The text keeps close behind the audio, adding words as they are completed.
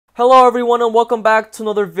Hello everyone and welcome back to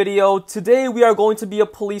another video. Today we are going to be a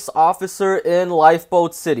police officer in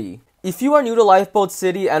Lifeboat City. If you are new to Lifeboat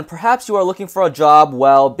City and perhaps you are looking for a job,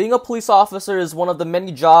 well, being a police officer is one of the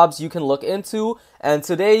many jobs you can look into, and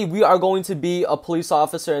today we are going to be a police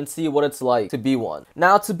officer and see what it's like to be one.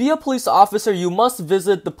 Now, to be a police officer, you must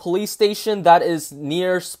visit the police station that is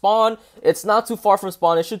near spawn. It's not too far from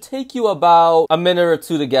spawn. It should take you about a minute or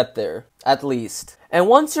two to get there, at least. And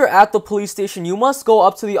once you're at the police station, you must go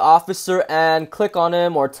up to the officer and click on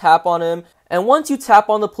him or tap on him. And once you tap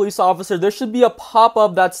on the police officer, there should be a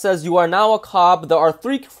pop-up that says you are now a cop. There are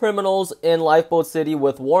 3 criminals in Lifeboat City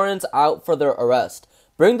with warrants out for their arrest.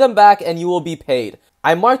 Bring them back and you will be paid.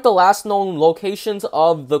 I marked the last known locations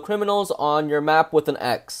of the criminals on your map with an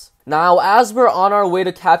X. Now, as we're on our way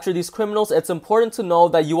to capture these criminals, it's important to know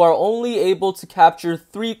that you are only able to capture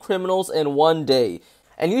 3 criminals in one day.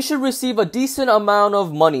 And you should receive a decent amount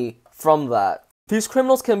of money from that. These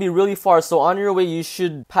criminals can be really far, so on your way you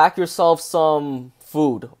should pack yourself some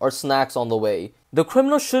food or snacks on the way. The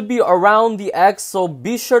criminal should be around the X, so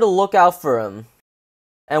be sure to look out for him.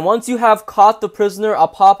 And once you have caught the prisoner, a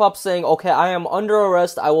pop-up saying, okay, I am under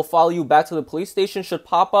arrest, I will follow you back to the police station should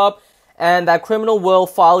pop up, and that criminal will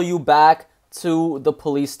follow you back to the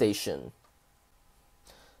police station.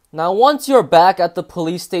 Now, once you're back at the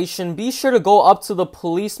police station, be sure to go up to the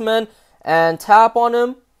policeman and tap on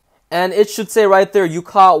him. And it should say right there, you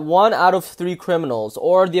caught 1 out of 3 criminals,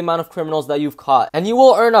 or the amount of criminals that you've caught. And you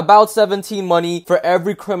will earn about 17 money for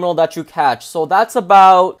every criminal that you catch. So that's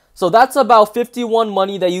about 51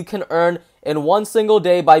 money that you can earn in one single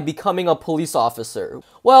day by becoming a police officer.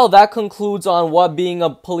 Well, that concludes on what being a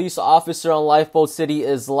police officer on Lifeboat City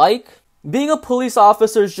is like. Being a police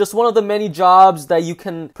officer is just one of the many jobs that you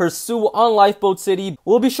can pursue on Lifeboat City.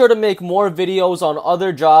 We'll be sure to make more videos on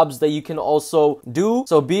other jobs that you can also do,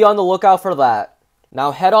 so be on the lookout for that.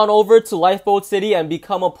 Now head on over to Lifeboat City and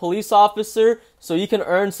become a police officer so you can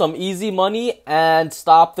earn some easy money and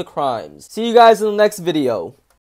stop the crimes. See you guys in the next video.